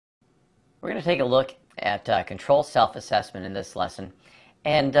We're going to take a look at control self-assessment in this lesson.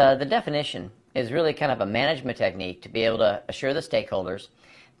 And the definition is really kind of a management technique to be able to assure the stakeholders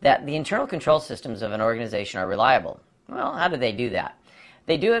that the internal control systems of an organization are reliable. Well, how do they do that?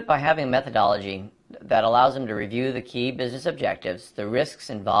 They do it by having a methodology that allows them to review the key business objectives, the risks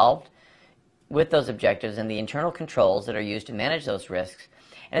involved with those objectives, and the internal controls that are used to manage those risks.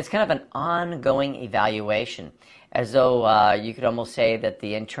 And it's kind of an ongoing evaluation, as though you could almost say that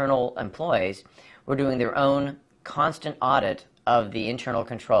the internal employees were doing their own constant audit of the internal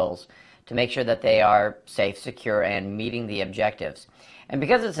controls to make sure that they are safe, secure, and meeting the objectives. And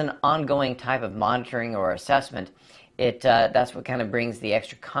because it's an ongoing type of monitoring or assessment, that's what kind of brings the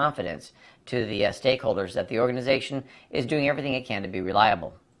extra confidence to the stakeholders that the organization is doing everything it can to be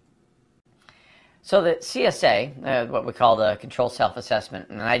reliable. So the CSA, what we call the Control Self-Assessment,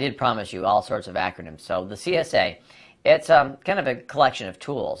 and I did promise you all sorts of acronyms. So the CSA, it's kind of a collection of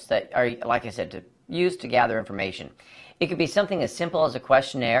tools that are, like I said, to use to gather information. It could be something as simple as a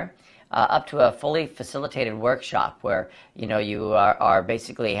questionnaire up to a fully facilitated workshop where you are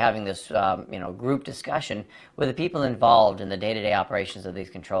basically having this group discussion with the people involved in the day-to-day operations of these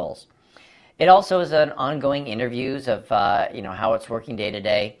controls. It also is an ongoing interviews of how it's working day to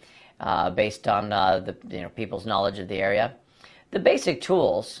day. Based on the people's knowledge of the area. The basic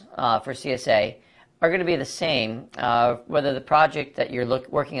tools for CSA are going to be the same whether the project that you're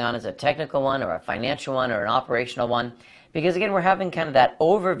working on is a technical one or a financial one or an operational one, because again we're having kind of that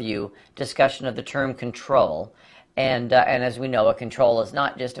overview discussion of the term control, and as we know, a control is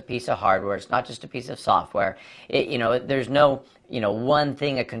not just a piece of hardware, it's not just a piece of software. There's no one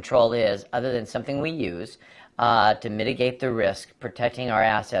thing a control is other than something we use to mitigate the risk, protecting our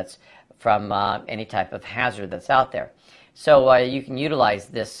assets from any type of hazard that's out there. So you can utilize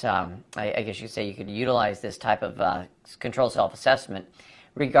this, I guess you could say you could utilize this type of control self-assessment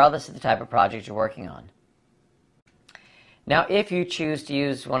regardless of the type of project you're working on. Now, if you choose to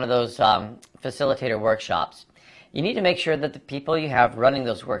use one of those facilitator workshops, you need to make sure that the people you have running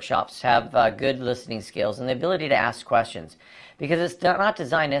those workshops have good listening skills and the ability to ask questions, because it's not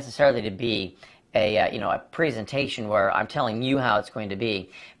designed necessarily to be a presentation where I'm telling you how it's going to be,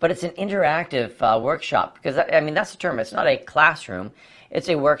 but it's an interactive workshop, because that's the term. It's not a classroom, it's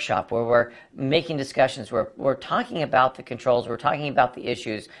a workshop where we're making discussions, where we're talking about the controls, we're talking about the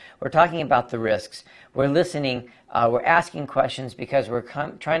issues, we're talking about the risks, we're listening, we're asking questions, because we're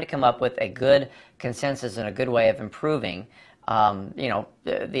trying to come up with a good consensus and a good way of improving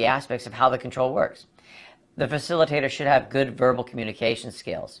the aspects of how the control works. The facilitator should have good verbal communication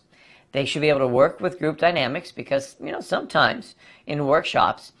skills. They should be able to work with group dynamics, because sometimes in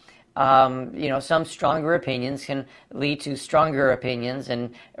workshops, some stronger opinions can lead to stronger opinions,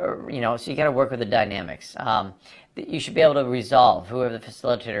 and so you got to work with the dynamics. You should be able to resolve, whoever the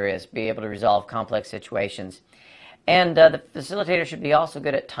facilitator is, be able to resolve complex situations. And the facilitator should be also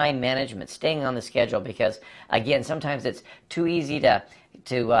good at time management, staying on the schedule, because again, sometimes it's too easy to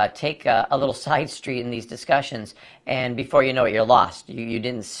take a little side street in these discussions, and before you know it, you're lost. You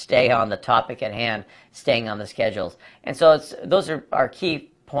didn't stay on the topic at hand, staying on the schedules. And so those are our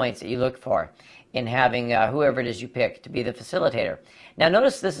key points that you look for in having whoever it is you pick to be the facilitator. Now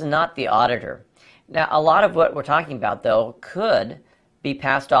notice this is not the auditor. Now a lot of what we're talking about, though, could be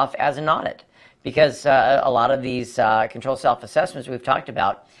passed off as an audit, because a lot of these control self-assessments we've talked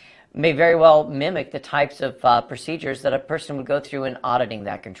about may very well mimic the types of procedures that a person would go through in auditing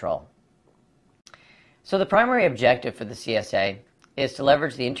that control. So the primary objective for the CSA is to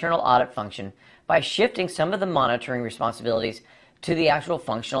leverage the internal audit function by shifting some of the monitoring responsibilities to the actual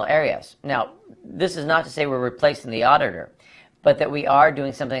functional areas. Now, this is not to say we're replacing the auditor, but that we are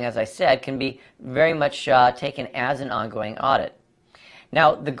doing something, as I said, can be very much taken as an ongoing audit.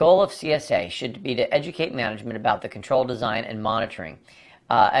 Now, the goal of CSA should be to educate management about the control design and monitoring.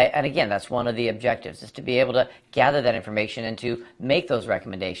 And again, that's one of the objectives, is to be able to gather that information and to make those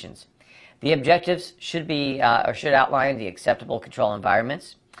recommendations. The objectives should be or should outline the acceptable control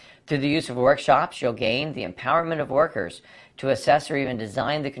environments. Through the use of workshops, you'll gain the empowerment of workers to assess or even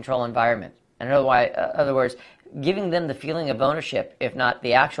design the control environment. In other words, giving them the feeling of ownership, if not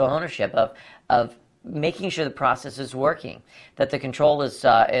the actual ownership of making sure the process is working, that the control is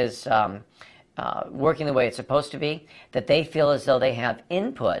working the way it's supposed to be, that they feel as though they have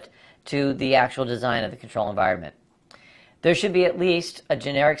input to the actual design of the control environment. There should be at least a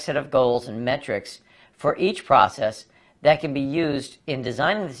generic set of goals and metrics for each process that can be used in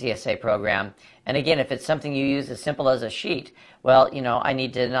designing the CSA program. And again, if it's something you use as simple as a sheet, well, I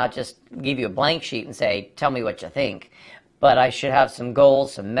need to not just give you a blank sheet and say, tell me what you think, but I should have some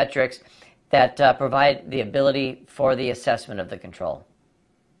goals, some metrics that provide the ability for the assessment of the control.